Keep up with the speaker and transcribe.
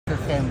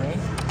same way.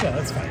 Yeah,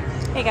 that's fine.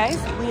 Hey guys,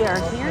 we are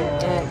here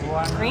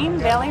at Green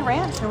Valley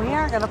Ranch and we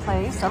are going to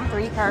play some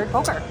 3-card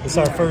poker. It's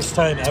our first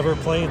time ever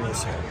playing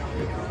this year.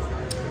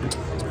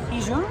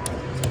 Bijou?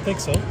 I think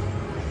so.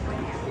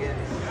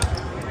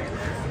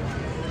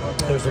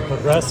 There's a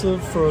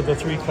progressive for the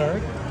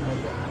 3-card.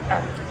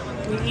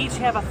 We each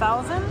have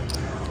 1,000.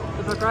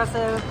 The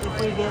progressive, if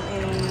we get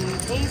a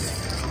ace,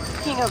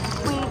 king of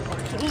queen,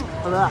 king,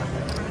 blah.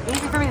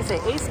 Easy for me to say,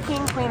 ace,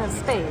 king, queen of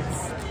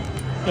spades.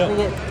 Yep. We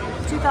get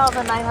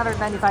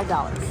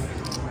 $2,995.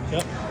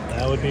 Yep,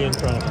 that would be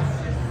incredible.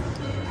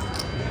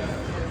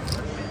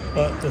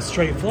 But the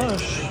straight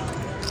flush,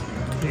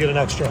 you get an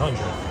extra 100.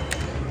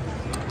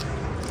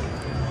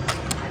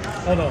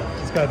 Oh no,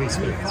 it's got to be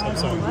spades. I'm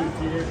sorry.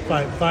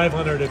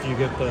 500 if you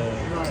get the.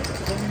 Okay.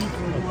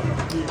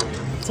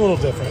 It's a little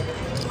different.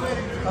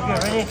 Okay,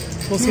 ready?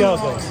 We'll see how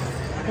it goes.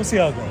 We'll see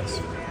how it goes.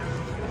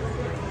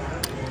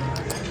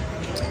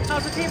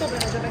 How's the table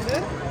been? Has it been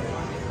good?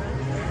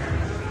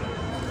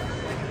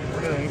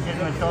 Okay, is this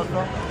one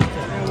so-so?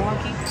 Very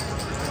wonky.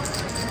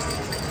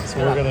 So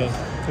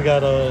we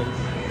got a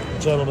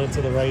gentleman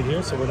to the right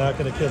here, so we're not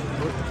going to kill.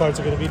 The cards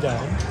are going to be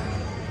down.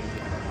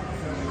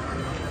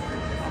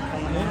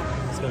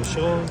 It's going to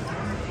show.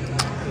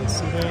 You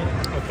see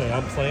that? Okay,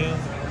 I'm playing.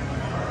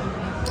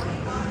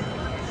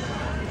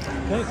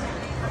 Okay.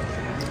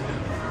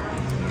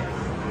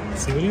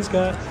 See what he's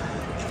got.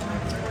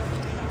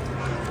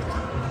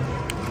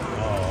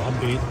 Oh, I'm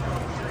beat.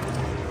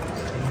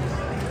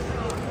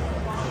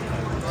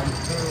 1,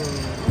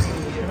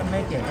 2, you couldn't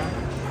make it, huh?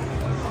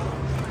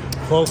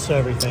 Close to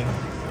everything.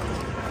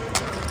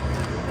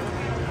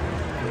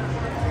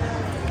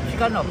 She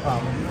got no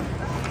problem.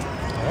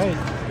 All right,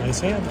 nice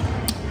hand.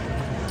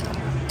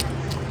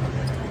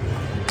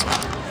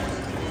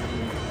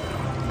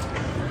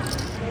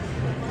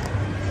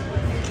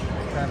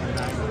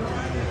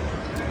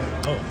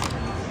 Oh.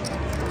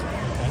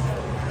 Okay.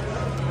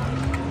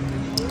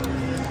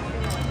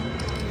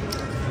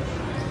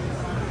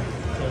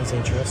 That was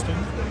interesting.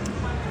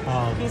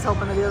 He's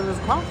hoping to be able to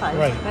qualify.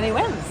 Right. And he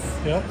wins.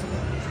 Yep.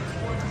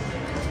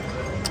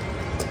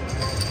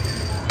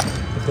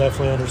 I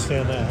definitely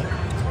understand that.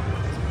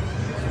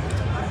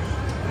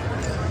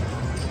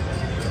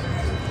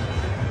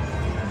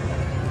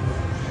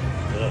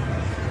 Ugh.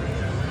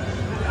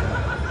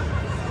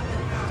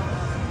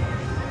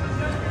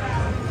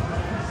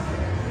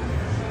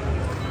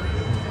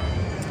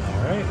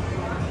 All right.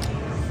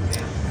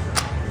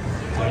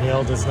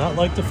 Danielle does not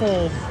like to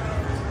fold.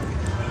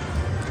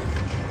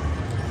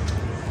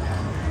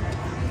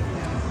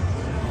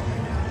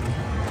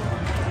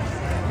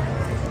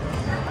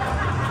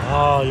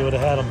 Oh, you would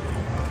have had him.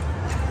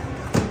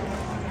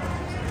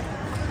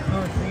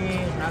 2,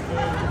 3, nothing.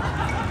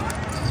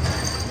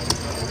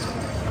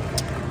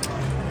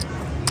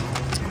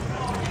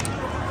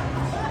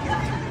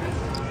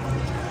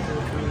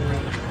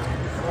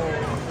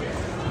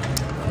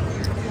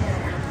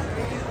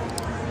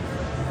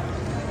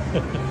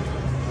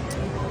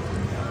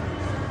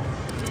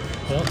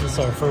 Well, this is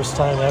our first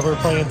time ever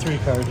playing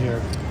 3-card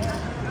here.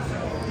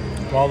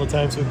 Of all the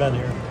times we've been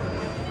here.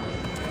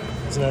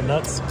 Isn't that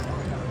nuts?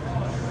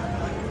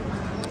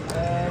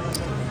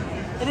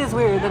 It is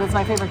weird that it's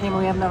my favorite game and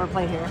we have never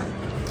played here.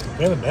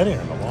 We haven't been here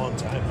in a long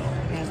time though.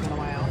 Yeah, it's been a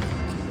while.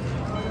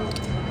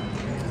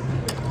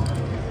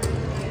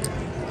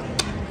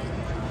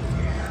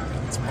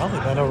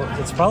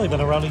 It's probably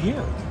been around a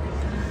year.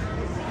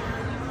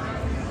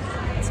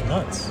 That's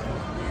nuts.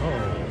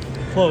 Oh,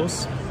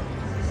 close.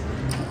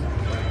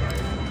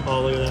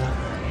 Oh, look at that.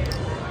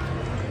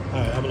 All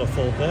right, I'm gonna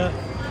fold that.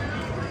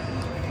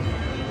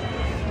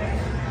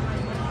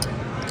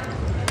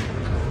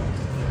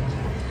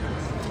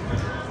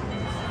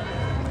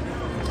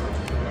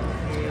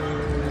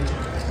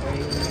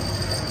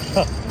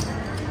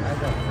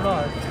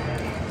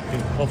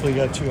 Hopefully you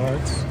got 2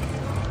 hearts.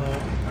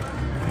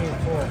 3,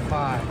 4,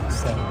 5,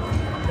 7.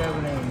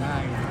 7, 8,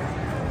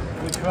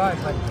 9. We tried,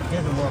 but it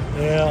didn't work.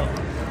 Yeah.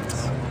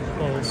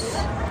 Close.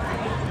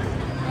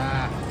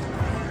 Ah.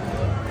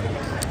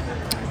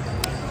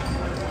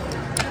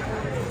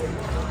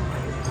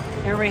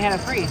 Everybody had a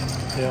 3.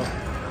 Yeah.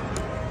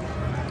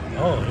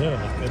 Oh, yeah.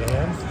 Good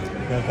hand.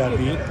 Got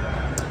beat.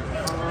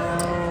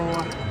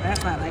 Oh,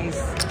 that's not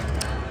nice.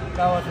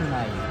 That wasn't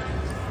nice.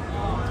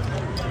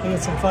 Can I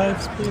get some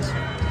 5s, please?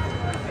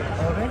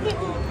 Already?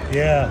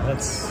 Yeah,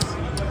 that's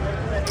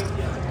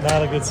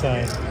not a good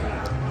sign.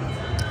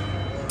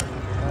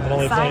 I'm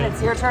only Sign playing.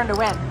 it's your turn to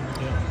win.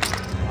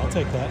 Yeah, I'll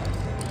take that.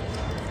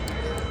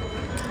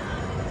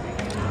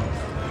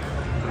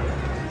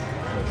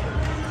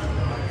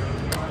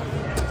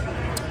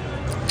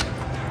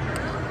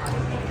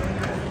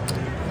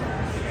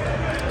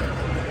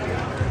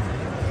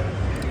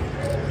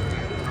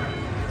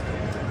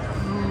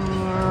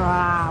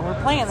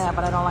 We're playing that,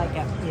 but I don't like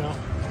it. Yeah.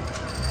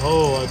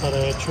 Oh, I thought I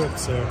had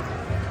tricks there.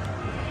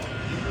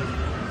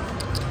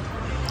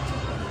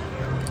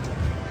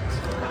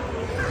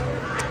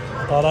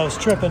 Thought I was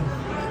tripping.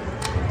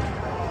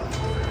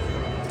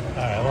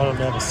 Alright, I want him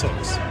to have a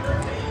 6.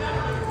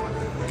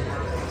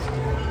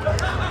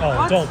 Oh,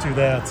 What? don't do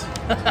that.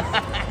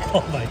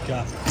 Oh my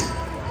god.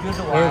 Use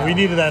the We wild.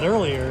 needed that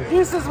earlier.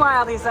 Deuce is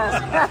wild, he says.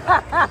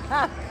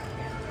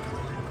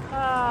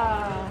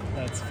 Ah.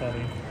 That's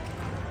funny.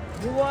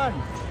 You won.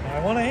 I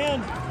want a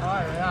hand.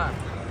 Oh, yeah.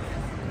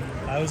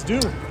 I was due.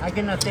 I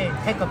cannot say,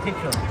 take a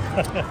picture.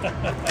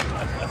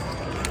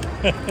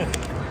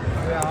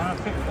 Yeah, I want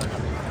a picture.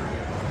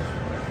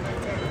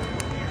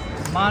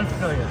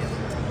 Monster.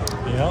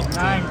 Yep.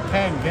 9,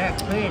 10, Jack,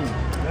 Queen.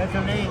 Where's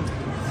your name?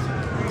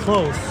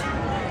 Close.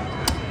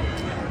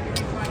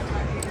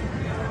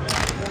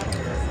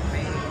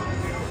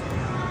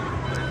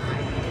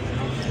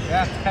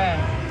 Jack,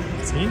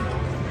 10. See?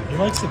 He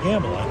likes to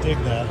gamble. I dig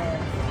that.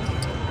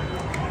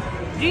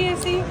 Do you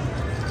see?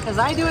 Because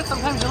I do it,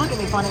 sometimes you look at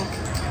me funny.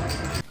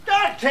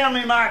 Don't tell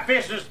me my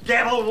business,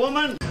 devil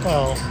woman!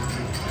 Well,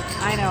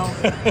 I know.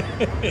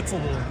 it's a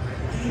little.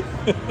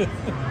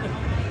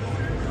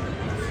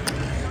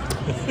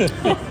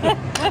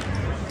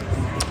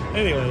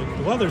 Anyway,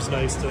 the weather's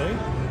nice today. You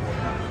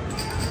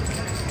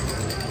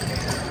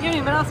haven't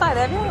even been outside,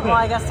 have you? Well,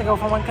 I guess to go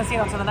from one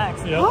casino to the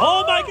next. Yeah.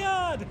 Oh my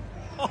god!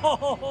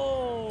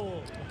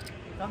 Oh!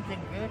 Something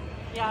good?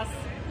 Yes.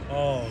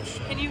 Oh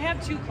shit. Can you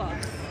have 2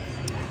 clubs?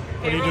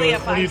 What do you do?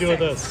 What do you do with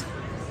this?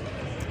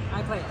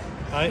 I play it.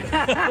 I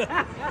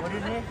What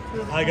is it?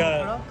 I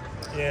got.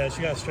 Yeah,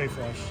 she got straight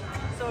flush.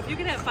 So if you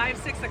can have 5,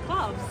 6 of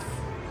clubs,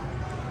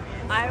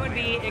 I would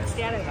be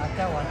ecstatic. Not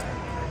that one.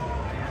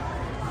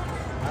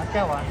 Not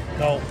that one.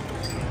 No.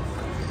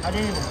 I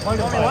didn't even call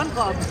you. Only 1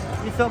 club.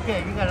 It's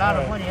okay. You got a lot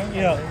of money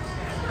anyway. Yeah.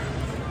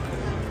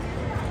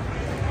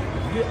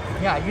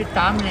 Yeah, you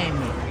dominate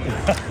me.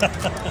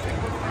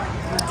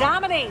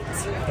 Dominate.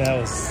 That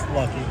was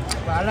lucky.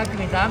 But I like to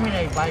be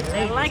dominated by I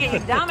ladies. like it. You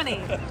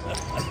dominate.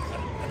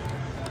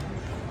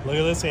 Look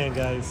at this hand,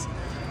 guys.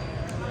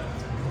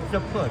 It's a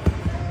push.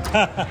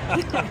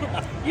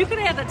 You could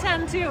have had the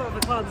 10 too of the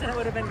clubs, and it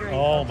would have been great.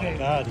 Oh Okay. my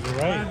god, you're I'm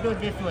right. gonna do it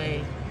this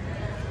way.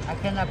 I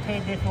cannot pay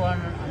this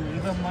one on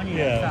even money.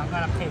 Yeah. So I'm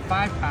gonna pay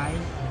 5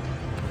 times.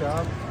 So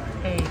I'll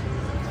pay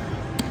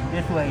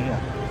this way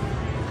here.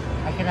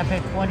 I cannot pay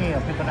 20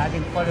 here because I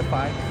didn't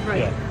qualify. Right.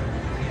 Yeah.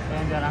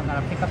 And then I'm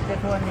gonna pick up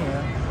this one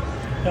here.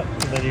 Yep.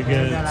 And then you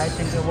And then I get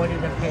think the what is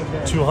the pay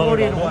the 200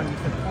 40 on that? one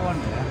is the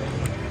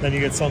 400. then you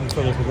get something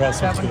for the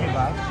progressive too. 70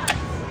 bucks.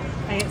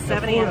 I get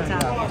 70 on The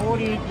top.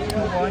 40 to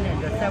 1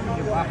 and the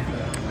 70 bucks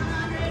here.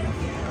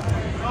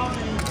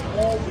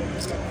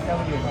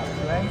 70 bucks,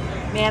 right?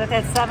 Man, if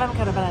that 7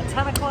 could have been a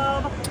 10 of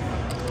club,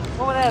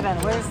 what would that have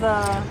been? Where's the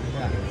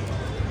Yeah.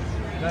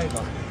 There you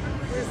go.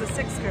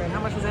 6 card? How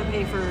much does that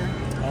pay for?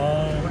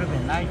 Would have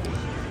been 90.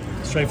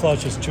 Straight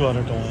flush is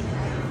 200 to 1.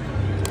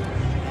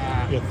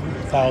 Yeah. You get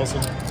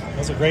 1,000.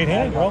 That's a great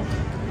hand, bro.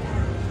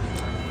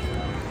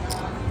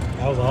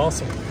 That was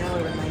awesome. That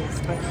would have been nice,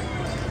 but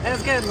that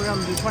was good. We're going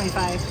to do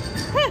 25.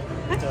 Yeah,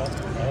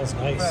 that was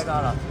nice.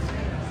 $100.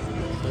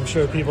 I'm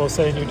sure people are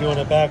saying you're doing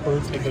it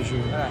backwards because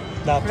you're Right.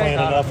 not playing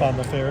 $100. enough on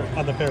the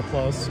fair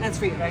plus. That's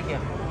for you. Thank you.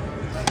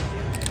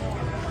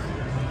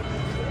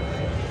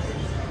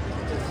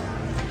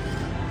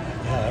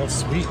 Yeah, that was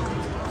sweet.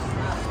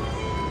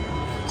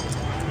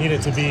 Need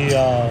it to be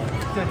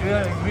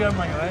It's real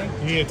money, right?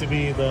 you need it to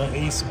be the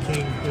ace,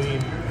 king, queen.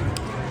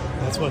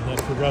 That's what the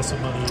progressive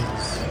money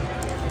is.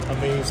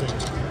 Amazing.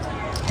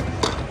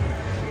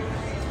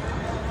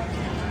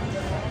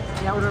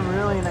 That would have been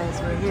really nice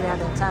for you to have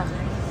that 10.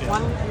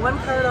 Yeah. One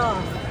card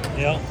off.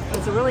 Yeah.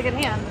 It's a really good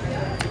hand.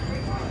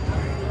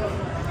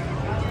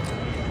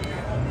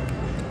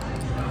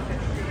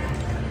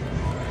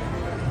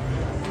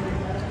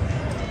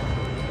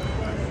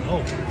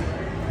 Oh.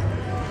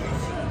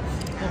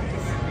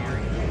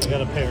 I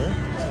got a pair.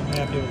 I'm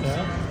happy with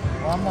that.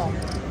 One more.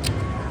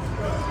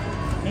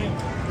 Hey.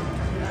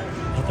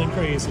 Nothing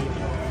crazy.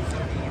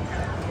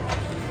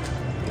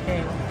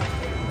 Okay.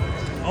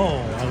 Oh,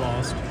 I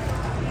lost.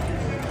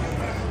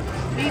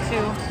 Me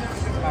too.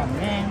 Oh,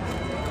 man.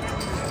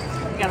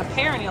 You got a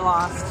pair and you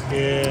lost.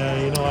 Yeah,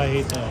 you know I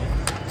hate that.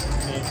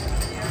 Yeah.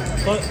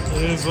 But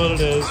it is what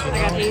it is. You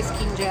I got know? ace,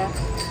 king, jack.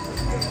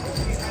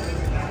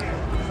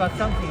 Got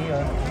something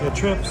here. The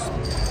trips.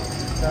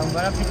 So I'm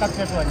gonna pick up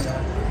this one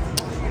here.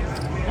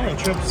 Oh,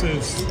 the trips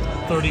is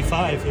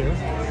 35 here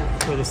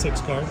for the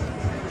 6 card.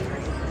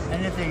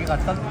 And if you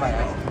got something by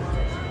that.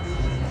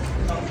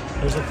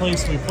 There's a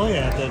place we play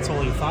at that's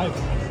only 5.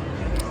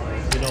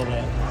 You know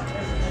that.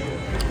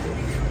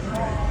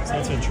 So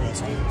that's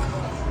interesting.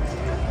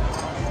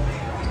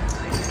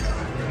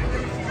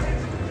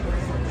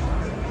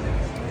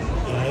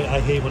 Yeah, I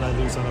hate when I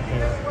lose on a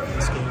pair in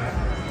this game.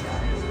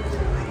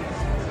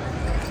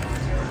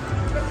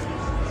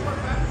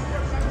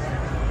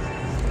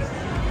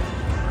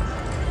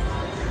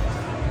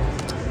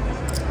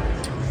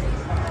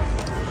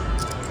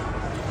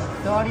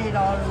 $30.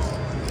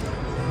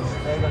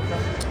 There you go, sir.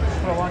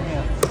 For 1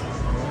 year.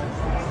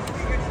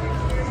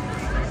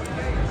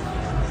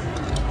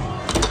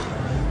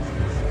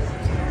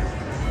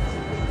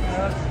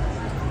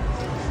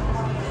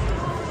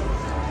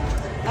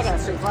 I got a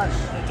straight flush.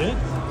 I did.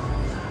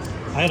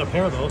 I had a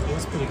pair though. It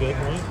was pretty good,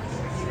 right?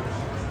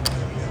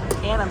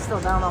 And I'm still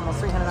down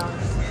almost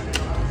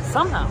 $300.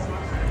 Somehow.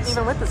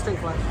 Even with the straight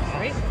flush,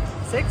 right?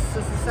 6,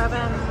 this is 7.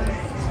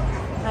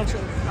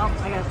 Actually, oh,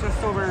 I got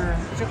just over,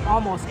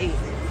 almost 8.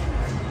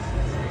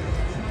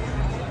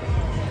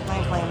 I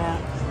ain't playing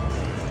that.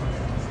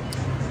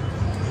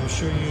 I'm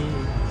sure you...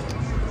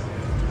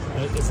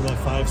 Isn't that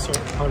 5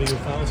 part of your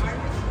 1,000?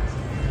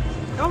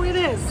 Oh, it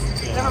is.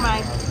 Yeah. Never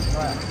mind.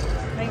 Right.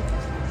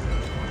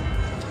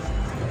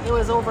 It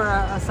was over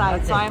a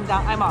side, so I'm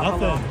down. I'm off a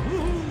little.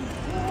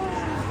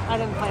 I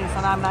didn't play, so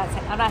I'm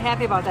not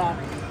happy about that.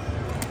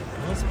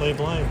 Let's play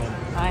blind then.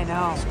 I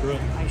know. Screw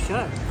it. I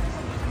should.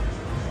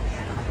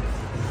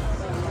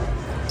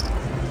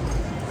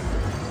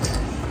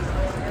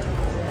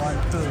 One,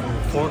 two,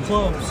 4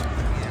 clubs.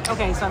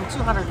 Okay, so I'm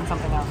 200 and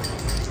something else.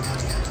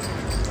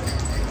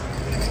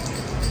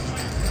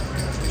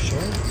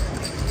 Sure.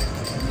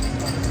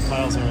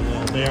 Piles are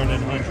low. They aren't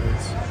in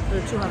hundreds.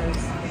 They're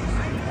 200s.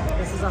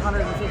 This is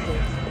 150.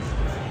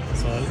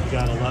 So you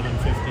got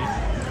 1150,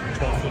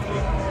 1250.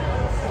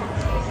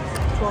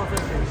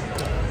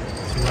 1250.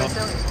 So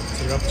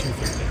you're up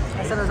 250.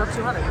 I said it was up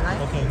 200, right?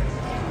 Okay.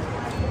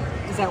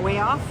 Is that way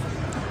off?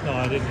 No,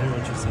 I didn't hear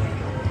what you said.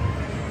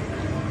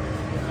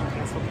 I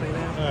guess we'll play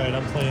that. Alright,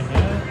 I'm playing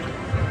that.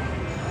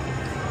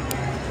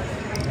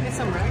 Get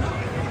some red.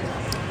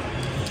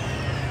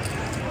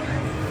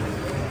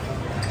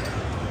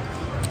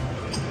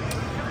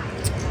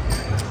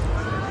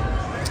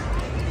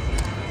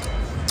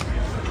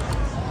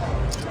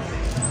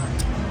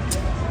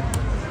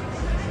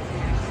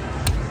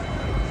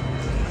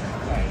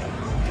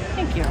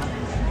 Thank you.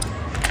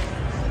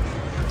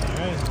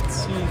 Alright, let's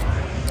see.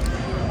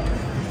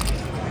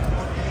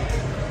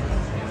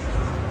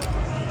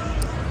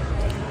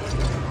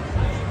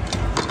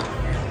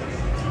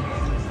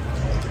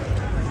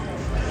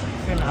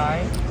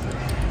 high.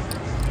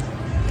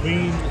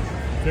 Queen,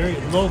 very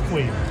low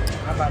queen.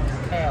 How about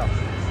tail?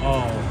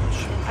 Oh,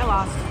 shit. I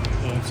lost.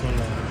 Yeah, so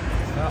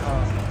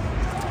Uh-oh.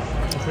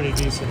 that's a pretty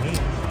decent hand.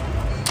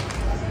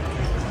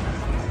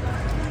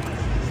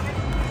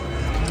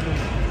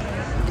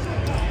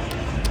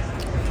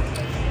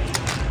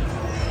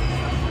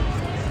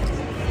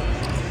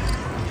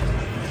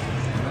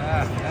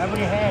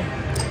 Every hand.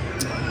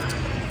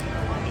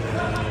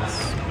 Yeah, it's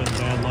been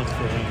bad luck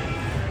for him.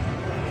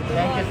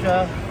 Thank you,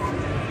 sir.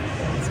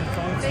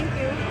 Thank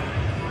you.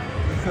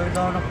 You sure you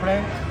don't want to play?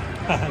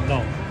 No.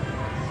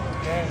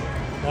 Okay.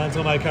 Not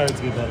until my cards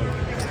get better.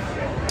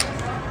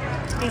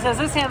 He says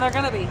this hand they're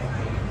gonna be.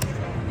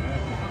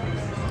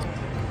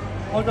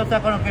 Hold on a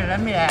second, okay,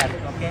 let me add,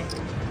 okay?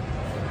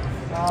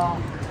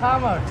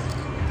 Thomas.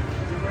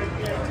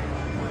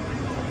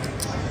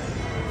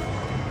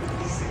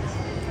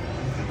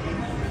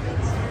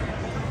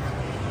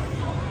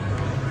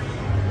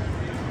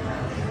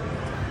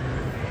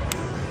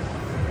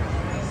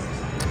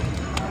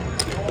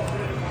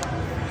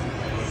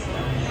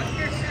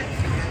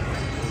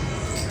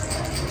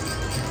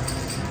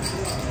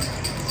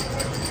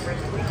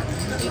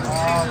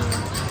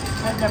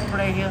 Let them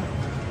play here.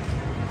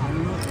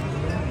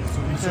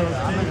 Is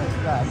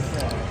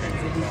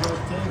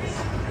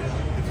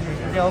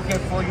it okay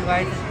for you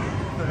guys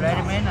to let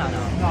him in or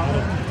no? No.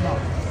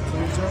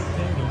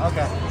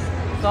 Okay.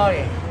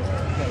 Sorry.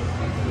 Okay.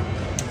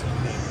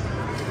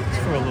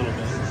 For a little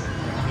bit.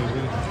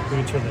 Okay,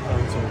 we turn the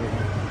cards over.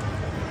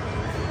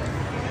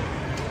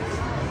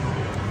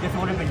 This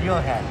would have been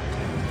your hand.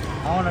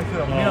 I want to do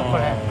a miracle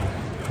hand.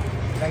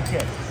 Like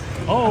this.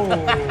 Oh!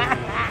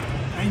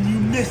 And you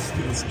missed it.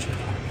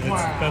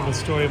 It's been the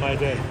story of my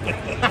day.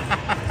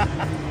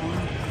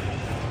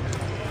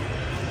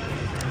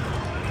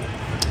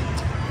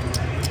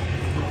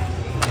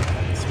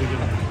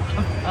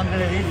 I'm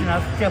gonna read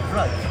enough step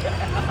right.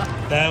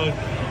 That would.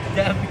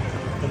 That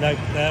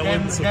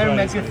wouldn't surprise that'll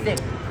make you me. sick.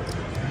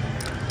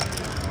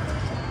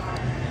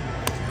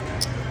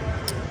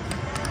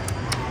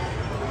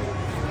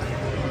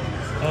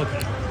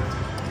 Okay.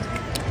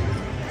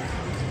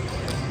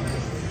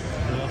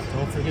 Yeah,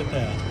 don't forget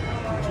that.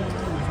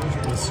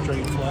 The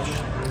straight flush.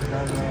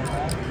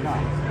 No.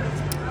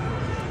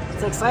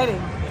 It's exciting.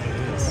 It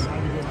is.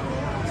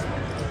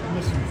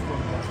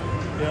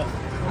 Yeah.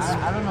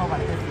 I don't know about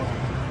this one,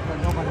 but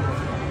nobody will.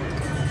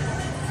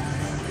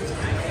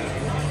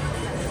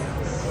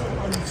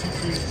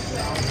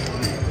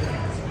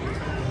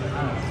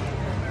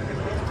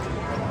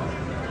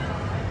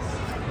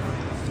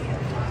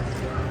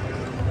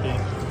 Yeah.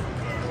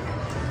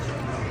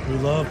 We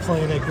love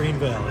playing at Green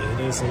Valley. It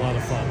is a lot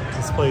of fun.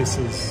 This place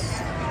is.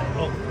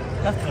 Oh,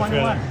 That's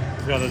 21.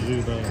 I've got to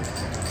do the.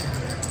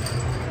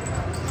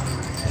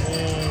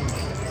 And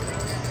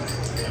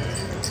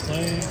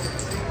play.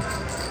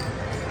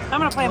 I'm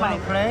gonna play You wanna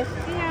mine. play?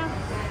 Yeah.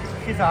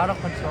 She's out of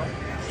control.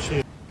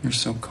 She You're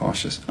so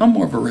cautious. I'm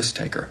more of a risk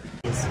taker.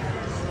 is.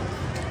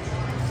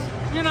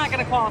 You're not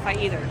gonna qualify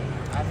either.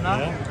 I'm not.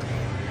 Yeah.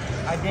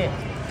 I did.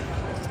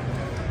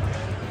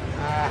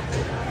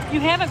 You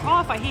haven't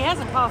qualified. He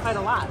hasn't qualified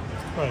a lot.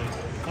 Right.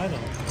 I know.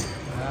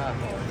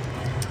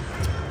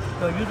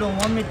 So you don't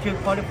want me to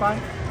qualify?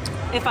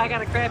 If I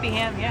got a crappy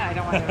hand, yeah, I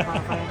don't want to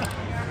qualify.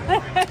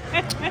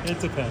 It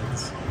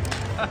depends.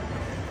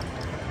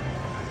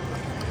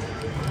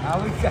 I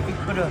wish I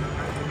could have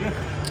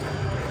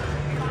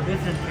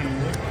listened to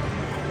you.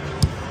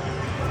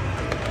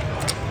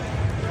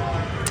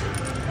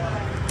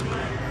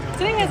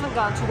 Today hasn't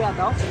gone too bad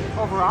though,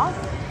 overall.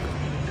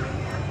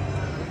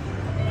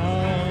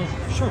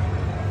 Sure.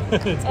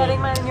 It's Adding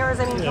been- mine and yours,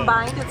 I mean, Yeah.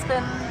 combined, it's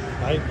been.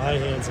 my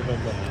hands have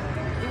been bad.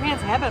 Your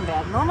hands have been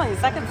bad. Normally,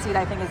 the second seed,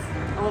 I think, is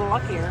a little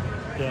luckier.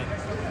 Yeah.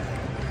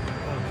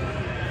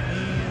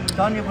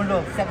 Don't even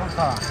look, second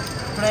card.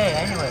 Play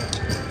anyway.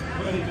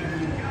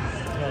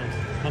 Well,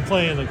 I'm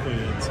playing the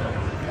queen, so.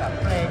 Yeah,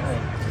 play anyway.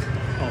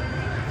 Oh,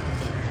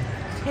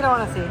 You don't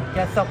want to see.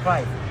 Just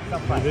surprise.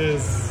 Surprise. it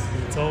is.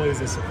 It's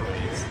always a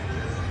surprise.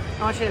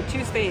 I want you to have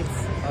 2 spades.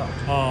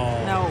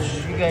 Oh. No.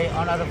 You get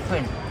another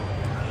queen.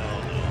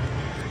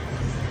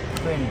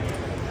 Queen.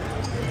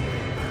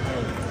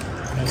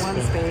 That's 1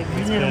 bad. spade. You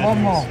That's need bad one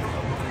news. more.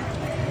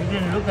 You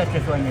didn't look at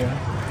this one here.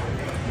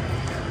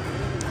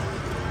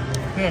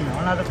 Queen,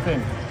 another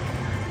queen.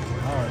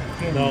 Oh,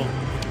 queen. No.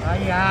 Ah,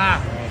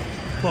 yeah.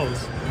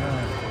 Close.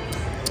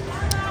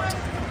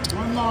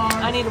 One more.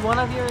 I need one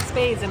of your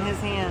spades in his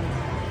hand.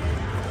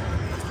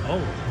 Oh,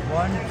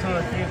 1,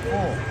 2, 3,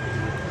 4.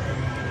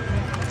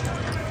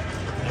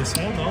 nice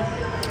hand though.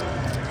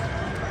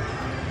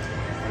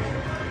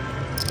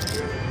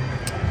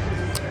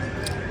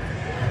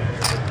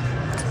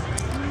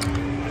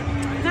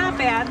 Not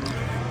bad.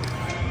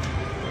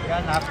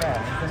 Yeah, not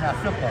bad. It's not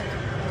super.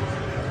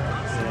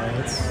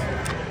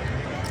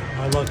 Yeah,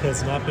 my luck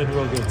has not been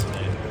real good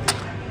today.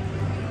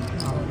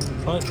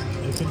 But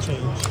it can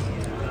change.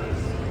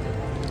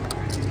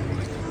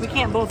 We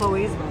can't both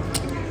always win.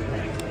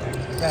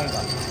 There you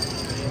go.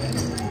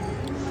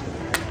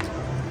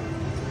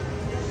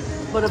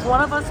 But if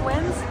one of us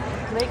wins,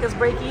 make us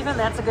break even,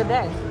 that's a good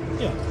day.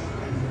 Yeah.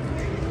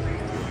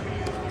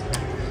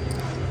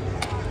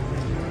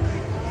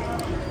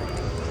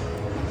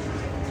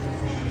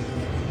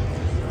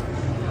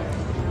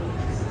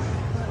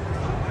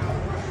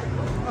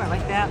 Oh, I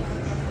like that.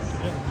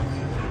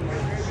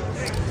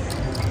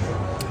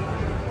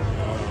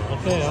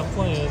 Okay, I'm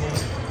playing.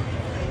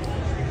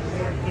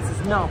 He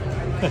says no.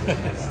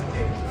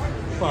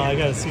 Well, I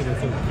gotta see the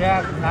thing.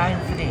 Jack 9,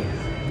 3.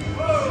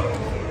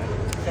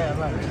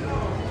 7.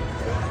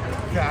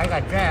 Yeah, I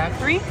got Jack.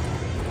 3?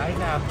 I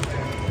got.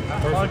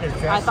 Oh, the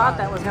Jack. I thought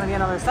that was going to be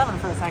another 7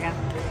 for a second.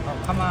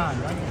 Oh, come on.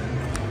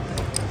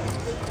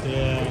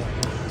 Yeah.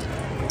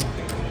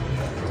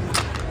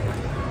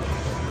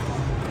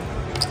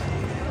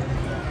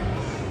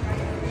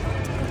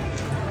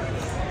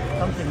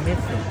 Something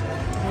missing.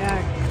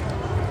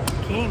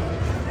 Yeah. King.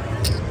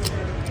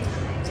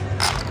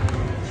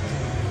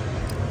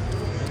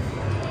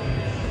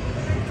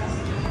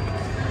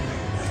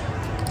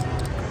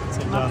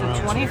 So I'm up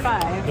to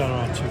 25. Down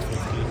around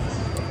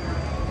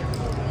 250.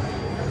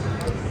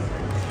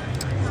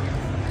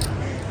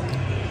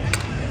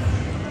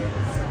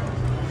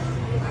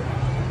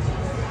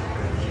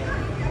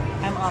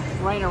 I'm up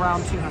right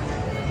around 200.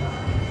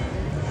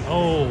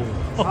 Oh.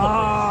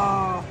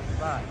 Oh.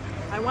 Bye.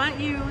 I want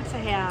you to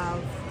have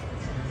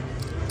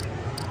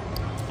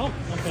Oh,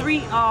 okay.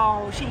 3.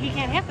 Oh, he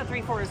can't have the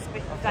 3, 4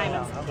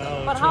 diamonds.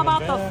 No, But how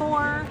about the bad.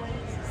 4,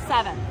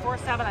 7? 4,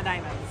 7 of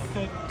diamonds.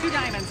 Okay. 2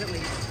 diamonds at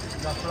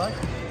least. Got flush?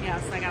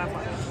 Yes, I got a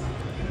flush.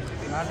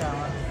 Not that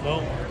one.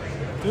 No.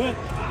 Do it.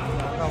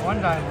 Got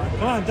one diamond.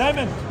 Come on,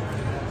 diamond.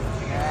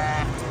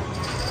 Yeah.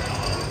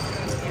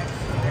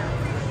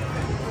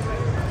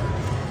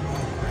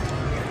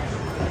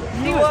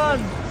 You won.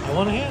 I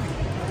want a hand.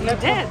 You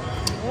did.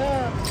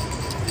 Yeah.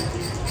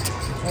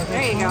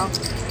 There you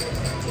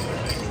go.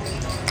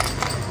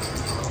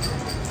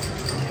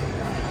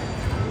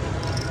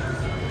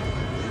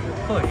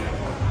 Push.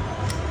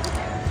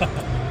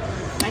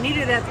 I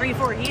needed that 3,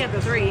 4. He had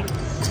the 3.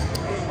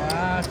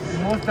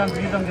 Most times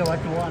you don't get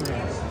what you want.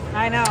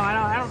 I know. I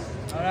don't.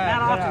 All right,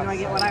 Not good often do I luck.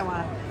 get what I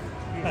want.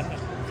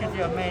 She's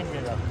your main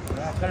dealer.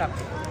 Good luck.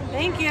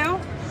 Thank you.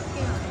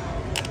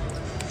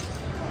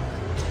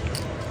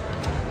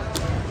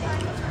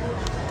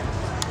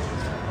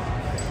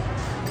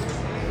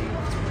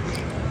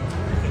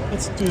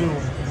 Let's do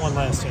one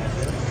last hand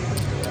here.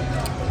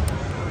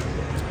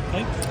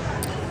 Okay.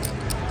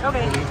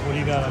 Okay. What do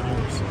you got on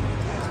yours?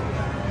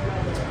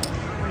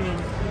 What do you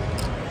mean?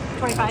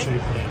 25? Should we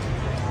play?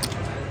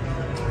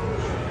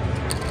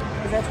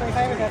 Is that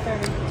 25 or is that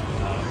 30?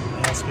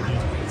 Asking you.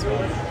 It's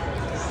fine.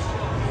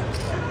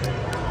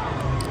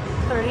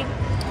 30.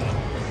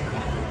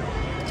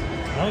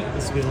 All right,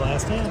 this will be the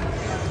last hand.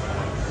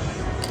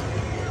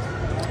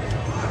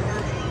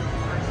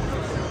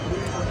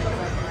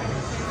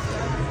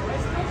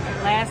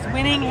 Last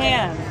winning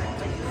hand.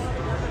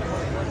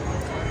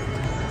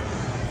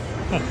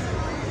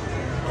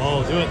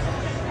 Oh, do it.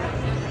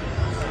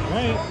 All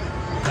right.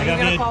 Are you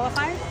going to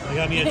qualify? I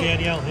got me a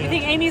Danielle You hand.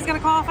 think Amy's going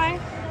to qualify?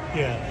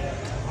 Yeah.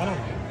 I don't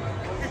know.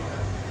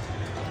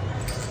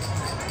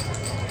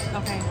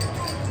 Okay.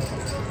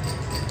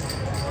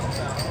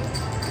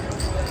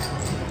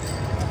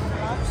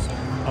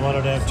 I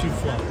wanted to have two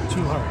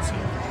hearts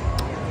here.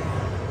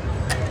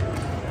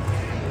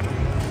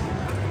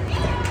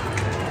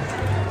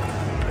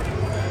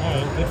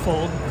 Alright, good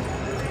fold.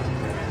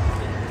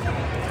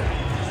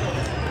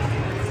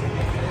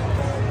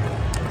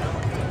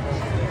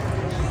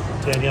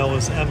 Danielle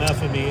was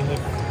MFing me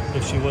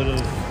if she would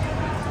have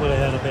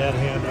had a bad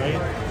hand, right?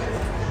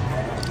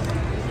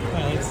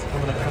 Alright,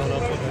 I'm gonna count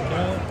up what I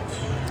got.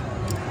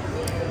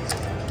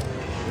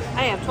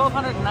 I have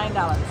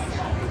 $1,209.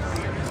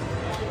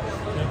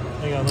 Okay,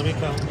 hang on, let me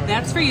count.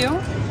 That's for you.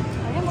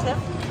 I can tip.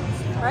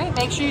 All right,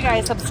 make sure you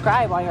guys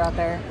subscribe while you're out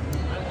there.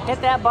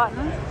 Hit that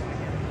button.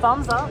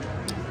 Thumbs up.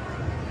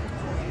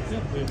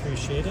 Yep, we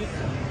appreciate it.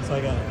 So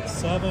I got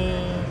 7,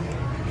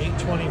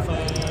 825,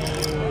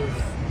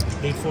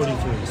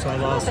 843. So I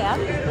lost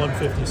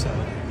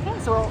 157. Okay,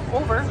 so we're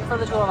over for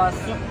the two of us.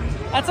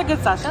 That's a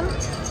good session.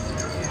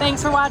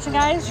 Thanks for watching,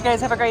 guys. You guys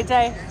have a great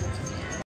day.